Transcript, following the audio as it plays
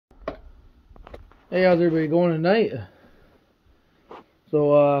Hey, how's everybody going tonight?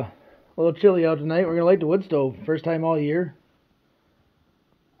 So, a little chilly out tonight. We're gonna light the wood stove. First time all year.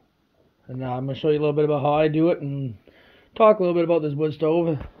 And I'm gonna show you a little bit about how I do it and talk a little bit about this wood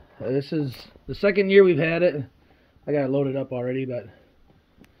stove. This is the second year we've had it. I got it loaded up already, but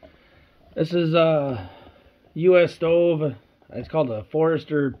this is a US stove. It's called a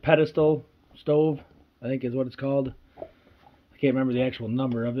Forester pedestal stove, I think is what it's called. I can't remember the actual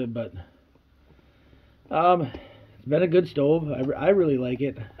number of it, but it's been a good stove. I really like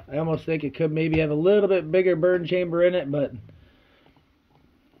it. I almost think it could maybe have a little bit bigger burn chamber in it, but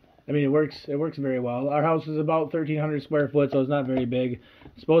I mean, it works very well. Our house is about 1,300 square foot, so it's not very big.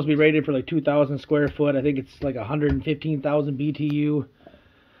 It's supposed to be rated for like 2,000 square foot. I think it's like 115,000 BTU.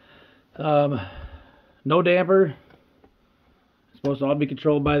 No damper. It's supposed to all be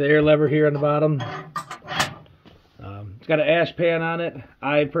controlled by the air lever here on the bottom. It's got an ash pan on it.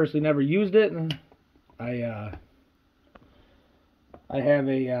 I personally never used it. I have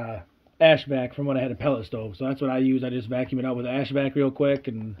a ash vac from when I had a pellet stove, so that's what I use. I just vacuum it out with an ash vac real quick,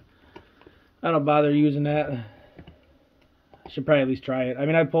 and I don't bother using that. I should probably at least try it. I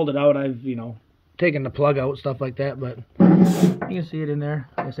mean, I've pulled it out. I've, taken the plug out, stuff like that, but you can see it in there.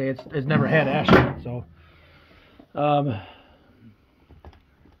 Like I say, it's never had ash in it, so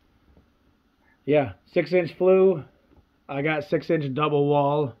yeah, 6-inch flue. I got 6-inch double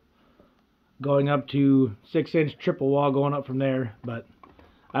wall going up to 6-inch triple wall going up from there, but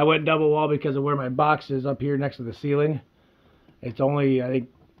I went double wall because of where my box is up here next to the ceiling. It's only, I think,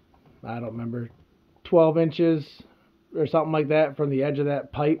 I don't remember, 12 inches or something like that from the edge of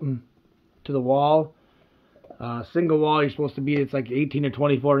that pipe to the wall. Single wall, you're supposed to be, it's like 18 or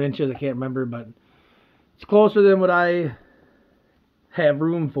 24 inches, I can't remember, but it's closer than what I have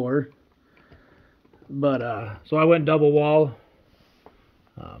room for. But, so I went double wall.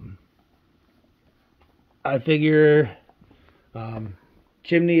 I figure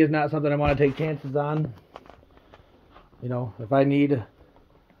chimney is not something I want to take chances on.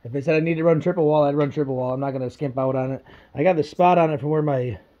 If they said I need to run triple wall, I'd run triple wall. I'm not going to skimp out on it. I got the spot on it from where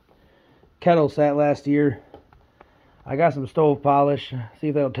my kettle sat last year. I got some stove polish. See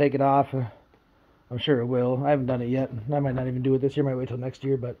if that'll take it off. I'm sure it will. I haven't done it yet. I might not even do it this year. Might wait till next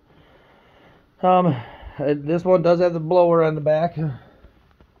year. But this one does have the blower on the back.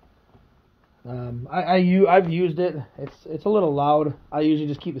 I've used it. It's a little loud. I usually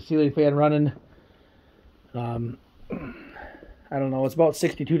just keep the ceiling fan running. I don't know. It's about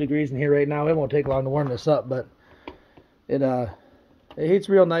 62 degrees in here right now. It won't take long to warm this up, but it heats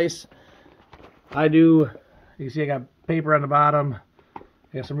real nice. You can see I got paper on the bottom.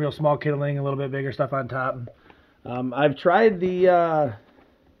 I got some real small kindling, a little bit bigger stuff on top. I've tried the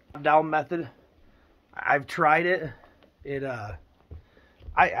down method. I've tried it.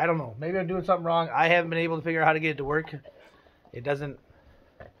 I don't know. Maybe I'm doing something wrong. I haven't been able to figure out how to get it to work. It doesn't.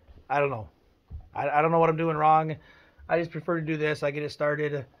 I don't know. I don't know what I'm doing wrong. I just prefer to do this. I get it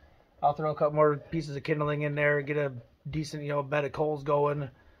started. I'll throw a couple more pieces of kindling in there, get a decent, bed of coals going,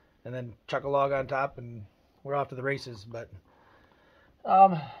 and then chuck a log on top, and we're off to the races. But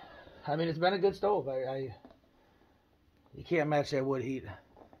I mean, it's been a good stove. You can't match that wood heat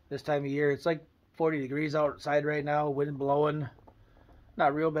this time of year. It's like 40 degrees outside right now, wind blowing.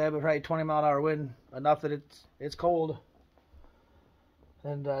 Not real bad, but probably 20-mile-an-hour wind, enough that it's cold.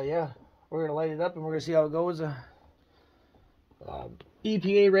 And yeah, we're gonna light it up and we're gonna see how it goes.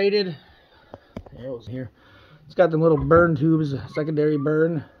 EPA rated. Here. It's got them little burn tubes, secondary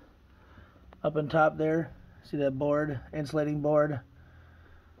burn, up on top there. See that board, insulating board.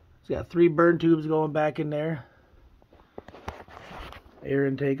 It's got 3 burn tubes going back in there. Air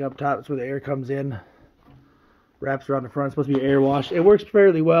intake up top. That's where the air comes in. Wraps around the front. It's supposed to be air wash. It works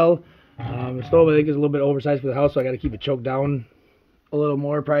fairly well. The stove, I think, is a little bit oversized for the house, so I got to keep it choked down a little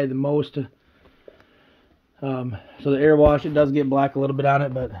more, probably the most. So the air wash, it does get black a little bit on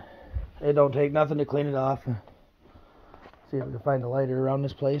it, but it don't take nothing to clean it off. See if we can find a lighter around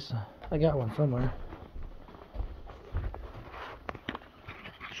this place. I got one somewhere.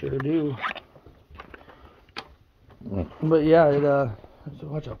 Sure do. But yeah,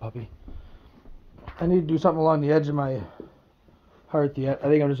 watch out, puppy. I need to do something along the edge of my hearth yet. I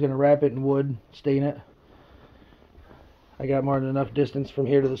think I'm just going to wrap it in wood, stain it. I got more than enough distance from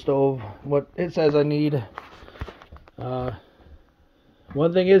here to the stove. What it says I need.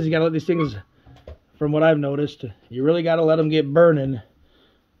 One thing is, you got to let these things, from what I've noticed, you really got to let them get burning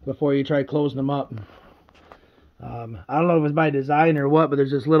before you try closing them up. I don't know if it's by design or what, but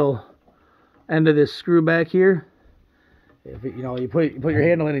there's this little end of this screw back here. If it, you put your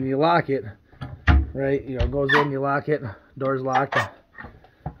handle in and you lock it, right? It goes in, you lock it, door's locked.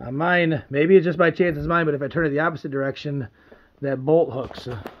 On mine, maybe it's just by chance it's mine, but if I turn it the opposite direction, that bolt hooks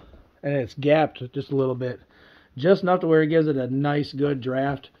and it's gapped just a little bit. Just enough to where it gives it a nice, good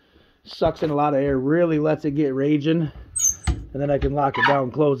draft. Sucks in a lot of air, really lets it get raging, and then I can lock it down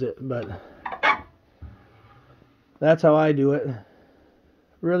and close it. But that's how I do it.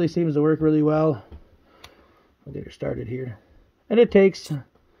 Really seems to work really well. I'll get her started here. And it takes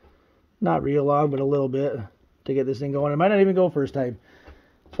not real long, but a little bit to get this thing going. It might not even go first time.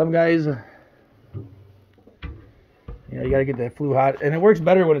 Some guys, you know, you gotta get that flue hot. And it works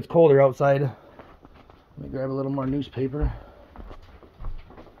better when it's colder outside. Let me grab a little more newspaper.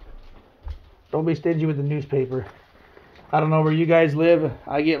 Don't be stingy with the newspaper. I don't know where you guys live.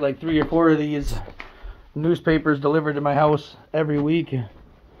 I get like 3 or 4 of these newspapers delivered to my house every week.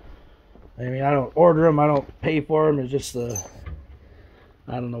 I mean, I don't order them. I don't pay for them. It's just the,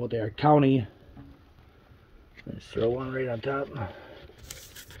 I don't know what they are, county. Let's throw one right on top.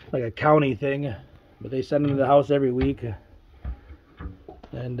 Like a county thing. But they send them to the house every week.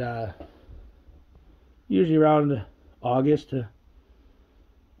 And usually around August,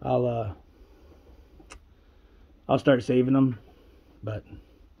 I'll start saving them, but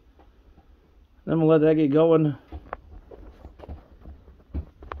then we'll let that get going.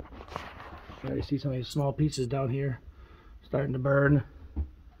 You see some of these small pieces down here starting to burn.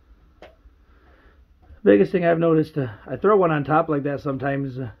 Biggest thing I've noticed, I throw one on top like that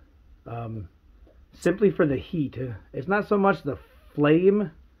sometimes, simply for the heat. It's not so much the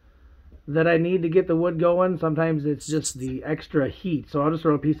flame that I need to get the wood going. Sometimes it's just the extra heat. So I'll just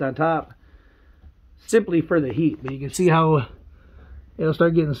throw a piece on top simply for the heat. But you can see how it'll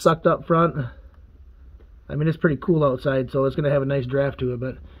start getting sucked up front. I mean, it's pretty cool outside, so it's going to have a nice draft to it.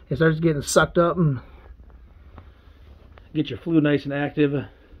 But it starts getting sucked up and get your flue nice and active.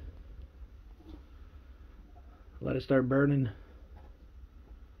 Let it start burning.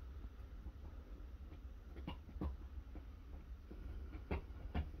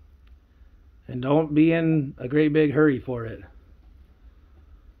 And don't be in a great big hurry for it.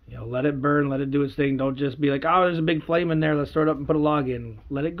 You know, let it burn, let it do its thing. Don't just be like, oh, there's a big flame in there, let's throw it up and put a log in.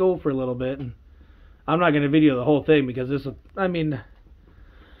 Let it go for a little bit. I'm not going to video the whole thing because this, I mean,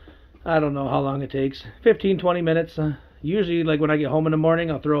 I don't know how long it takes. 15-20 minutes. Usually, like when I get home in the morning,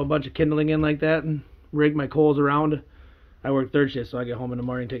 I'll throw a bunch of kindling in like that and rig my coals around. I work third shift, so I get home in the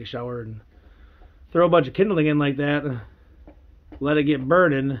morning, take a shower, and throw a bunch of kindling in like that. Let it get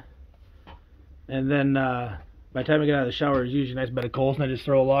burning. And then by the time I get out of the shower, it's usually a nice bed of coals, and I just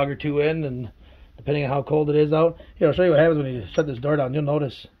throw a log or two in, and depending on how cold it is out. Here, I'll show you what happens when you shut this door down. You'll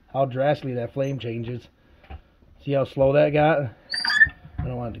notice how drastically that flame changes. See how slow that got? I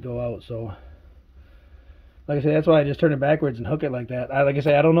don't want it to go out, so like I say, that's why I just turn it backwards and hook it like that. Like I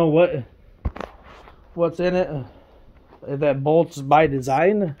say, I don't know what's in it. If that bolt's by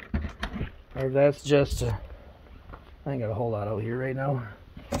design, or if that's just I ain't got a whole lot out here right now.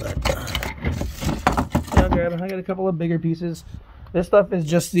 But I'll grab it. I got a couple of bigger pieces. This stuff is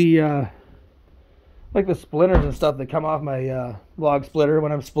just the like the splinters and stuff that come off my log splitter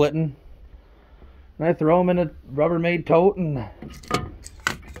when I'm splitting. And I throw them in a Rubbermaid tote and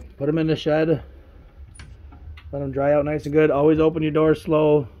put them in the shed. Let them dry out nice and good. Always open your door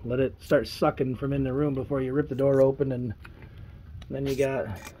slow. Let it start sucking from in the room before you rip the door open. And then you got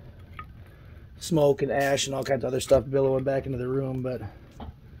smoke and ash and all kinds of other stuff billowing back into the room. But I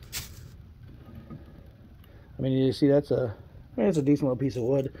mean, you see, that's a decent little piece of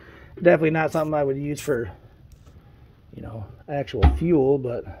wood. Definitely not something I would use for, you know, actual fuel,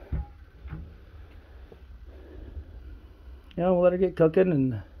 but you know, we'll let it get cooking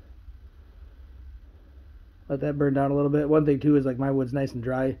and let that burn down a little bit. One thing too is like my wood's nice and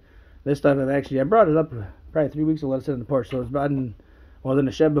dry. This stuff I brought it up probably 3 weeks ago, let it sit on the porch. So it's been, well, in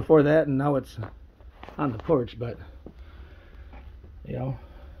the shed before that, and now it's on the porch. But you know,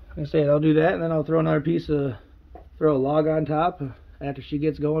 like I say, I'll do that, and then I'll throw another piece of, throw a log on top after she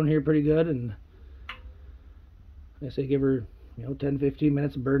gets going here pretty good, and like I say, give her, you know, 10-15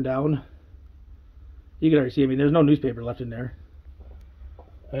 minutes to burn down. You can already see, I mean, there's no newspaper left in there.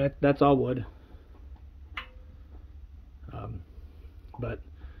 That's all wood. But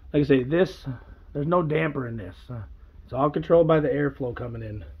like I say, there's no damper in this. It's all controlled by the airflow coming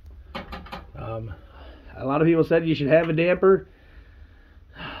in. A lot of people said you should have a damper.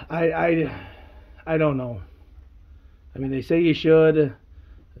 I don't know. I mean, they say you should.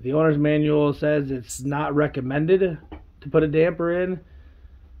 The owner's manual says it's not recommended to put a damper in.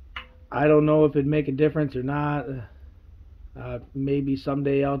 I don't know if it'd make a difference or not. Maybe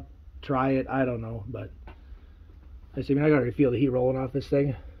someday I'll try it. I don't know, but I can already feel the heat rolling off this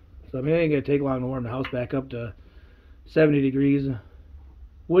thing. So I mean, it ain't gonna take long to warm the house back up to 70 degrees.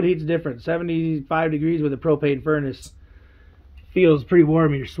 wood heat's different. 75 degrees with a propane furnace feels pretty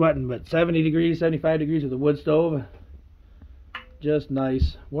warm and you're sweating, but 70 degrees, 75 degrees with a wood stove, just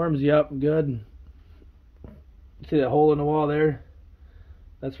nice. Warms you up good. See that hole in the wall there?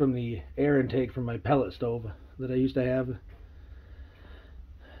 That's from the air intake from my pellet stove that I used to have.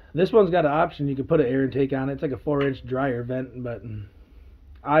 This one's got an option. You can put an air intake on it. It's like a 4-inch dryer vent, but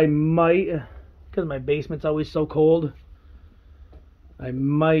I might, because my basement's always so cold, I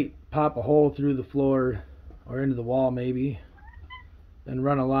might pop a hole through the floor or into the wall maybe and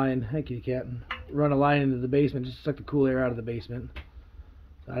run a line. Thank you, cat. Run a line into the basement just to suck the cool air out of the basement.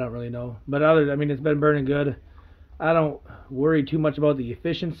 I don't really know. But I mean, it's been burning good. I don't worry too much about the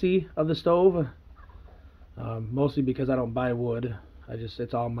efficiency of the stove, mostly because I don't buy wood.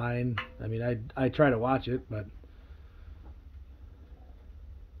 It's all mine. I mean, I try to watch it, but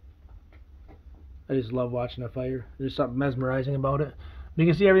I just love watching a fire. There's something mesmerizing about it. You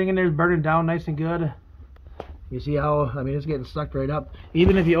can see everything in there is burning down nice and good. You see how, I mean, it's getting sucked right up.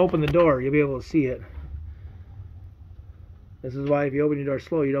 Even if you open the door, you'll be able to see it. This is why if you open your door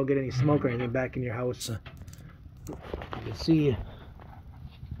slow, you don't get any smoke or anything back in your house. You can see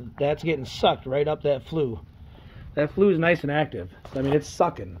that's getting sucked right up that flue. That flue is nice and active. I mean, it's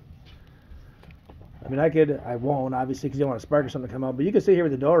sucking. I mean, I won't, obviously, because you don't want a spark or something to come out, but you can see here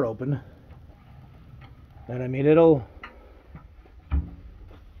with the door open. And I mean, there's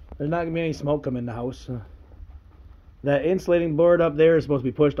not going to be any smoke coming in the house. That insulating board up there is supposed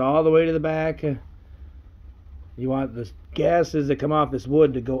to be pushed all the way to the back. You want the gases that come off this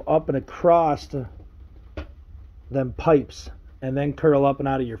wood to go up and across them pipes and then curl up and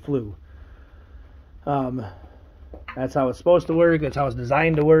out of your flue. That's how it's supposed to work. That's how it's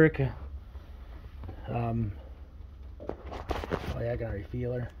designed to work. Oh yeah, I can already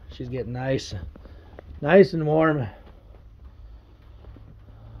feel her. She's getting nice and warm.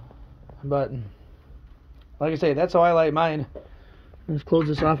 But like I say, that's how I light mine. Let's close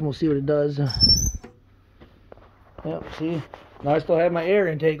this off and we'll see what it does. Yep, see? Now I still have my air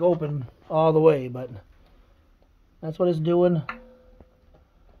intake open all the way, but that's what it's doing.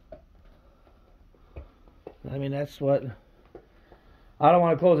 I mean, that's what... I don't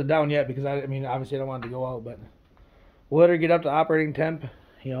want to close it down yet because, I mean, obviously I don't want it to go out, but we'll let her get up to operating temp,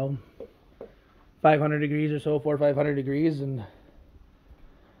 you know, 500 degrees or so, 400 or 500 degrees, and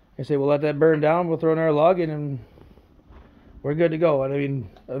I say we'll let that burn down, we'll throw in our lug in, and we're good to go. And I mean,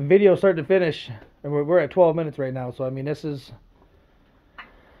 a video start to finish, and we're at 12 minutes right now, so I mean, this is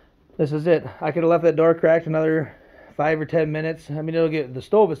it. I could have left that door cracked another 5 or 10 minutes. I mean, the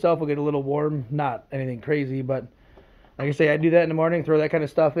stove itself will get a little warm, not anything crazy, but like I say, I do that in the morning, throw that kind of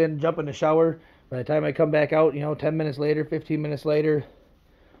stuff in, jump in the shower. By the time I come back out, you know, 10 minutes later, 15 minutes later,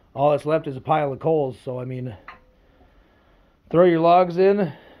 all that's left is a pile of coals. So I mean, throw your logs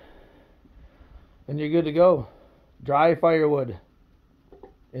in and you're good to go. Dry firewood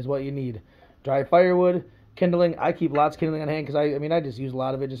is what you need. Dry firewood, kindling. I keep lots of kindling on hand because I mean, I just use a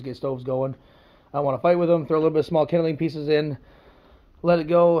lot of it just to get stoves going. I don't want to fight with them. Throw a little bit of small kindling pieces in. Let it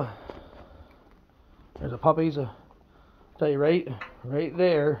go. There's a puppy's. I'll tell you right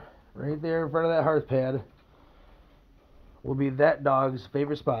there in front of that hearth pad will be that dog's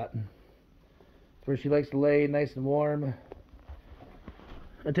favorite spot. Where she likes to lay nice and warm.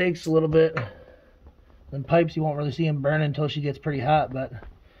 It takes a little bit. Then pipes, you won't really see them burn until she gets pretty hot, but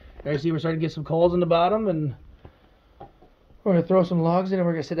you see we're starting to get some coals in the bottom, and we're going to throw some logs in and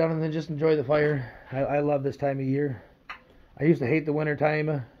we're going to sit down and then just enjoy the fire. I love this time of year. I used to hate the winter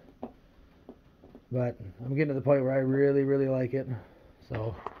time, but I'm getting to the point where I really, really like it.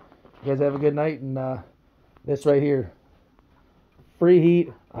 So, you guys have a good night, and this right here, free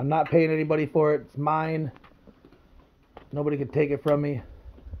heat. I'm not paying anybody for it. It's mine. Nobody can take it from me.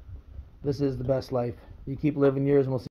 This is the best life. You keep living yours, and we'll see.